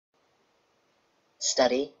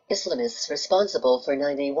Study: Islamists responsible for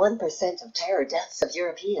 91% of terror deaths of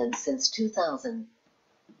Europeans since 2000.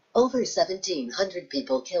 Over 1,700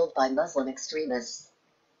 people killed by Muslim extremists.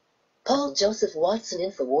 Paul Joseph Watson,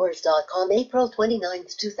 Infowars.com, April 29,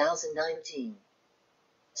 2019.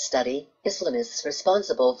 Study: Islamists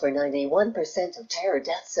responsible for 91% of terror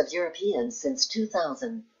deaths of Europeans since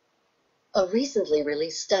 2000. A recently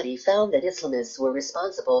released study found that Islamists were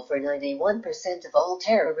responsible for 91% of all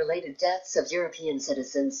terror-related deaths of European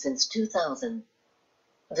citizens since 2000.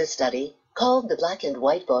 The study, called the Black and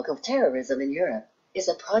White Book of Terrorism in Europe, is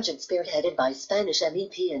a project spearheaded by Spanish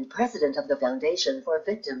MEP and President of the Foundation for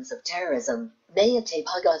Victims of Terrorism, Maite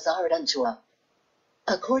Pagazaurtundúa.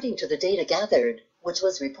 According to the data gathered, which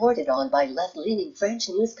was reported on by left-leaning French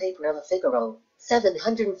newspaper Le Figaro,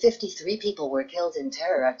 753 people were killed in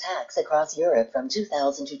terror attacks across Europe from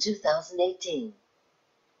 2000 to 2018.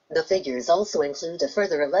 The figures also include a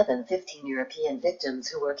further 15 European victims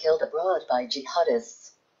who were killed abroad by jihadists.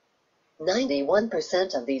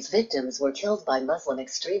 91% of these victims were killed by Muslim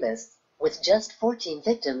extremists, with just 14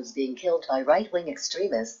 victims being killed by right-wing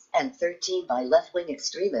extremists and 13 by left-wing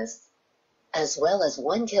extremists, as well as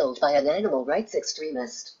one killed by an animal rights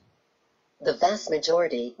extremist. The vast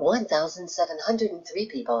majority, 1,703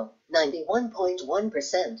 people,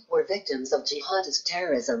 91.1%, were victims of jihadist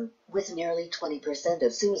terrorism, with nearly 20%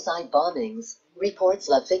 of suicide bombings, reports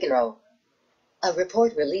Le Figaro. A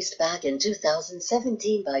report released back in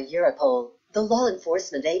 2017 by Europol, the law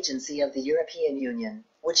enforcement agency of the European Union,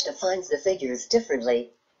 which defines the figures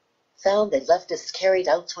differently, found that leftists carried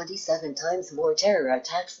out 27 times more terror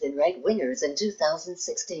attacks than right-wingers in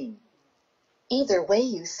 2016. Either way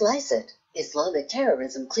you slice it, Islamic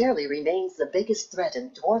terrorism clearly remains the biggest threat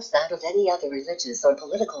and dwarfs that of any other religious or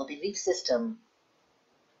political belief system.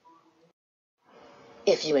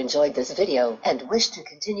 If you enjoyed this video and wish to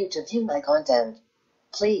continue to view my content,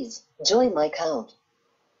 please join my cult.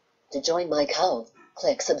 To join my cult,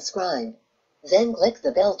 click subscribe, then click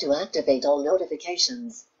the bell to activate all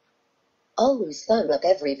notifications. Always thumb up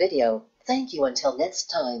every video. Thank you until next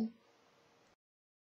time.